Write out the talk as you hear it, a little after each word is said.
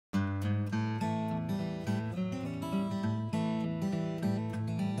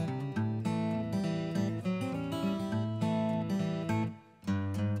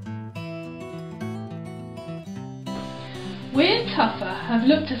Tuffa have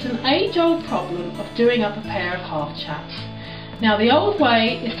looked at an age-old problem of doing up a pair of half chaps. Now the old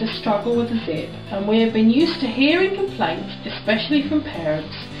way is to struggle with the zip, and we have been used to hearing complaints, especially from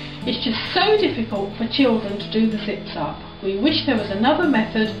parents. It's just so difficult for children to do the zips up. We wish there was another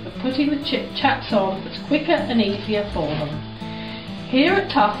method of putting the chaps on that's quicker and easier for them. Here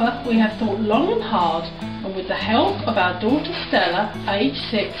at Tuffa we have thought long and hard, and with the help of our daughter Stella, aged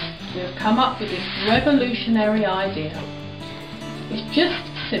 6, we have come up with this revolutionary idea. It's just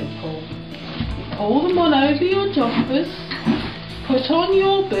simple. You pull them on over your jodhpurs, put on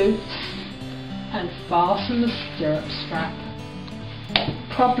your boots and fasten the stirrup strap.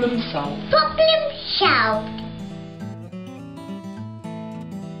 Problem solved. Problem solved.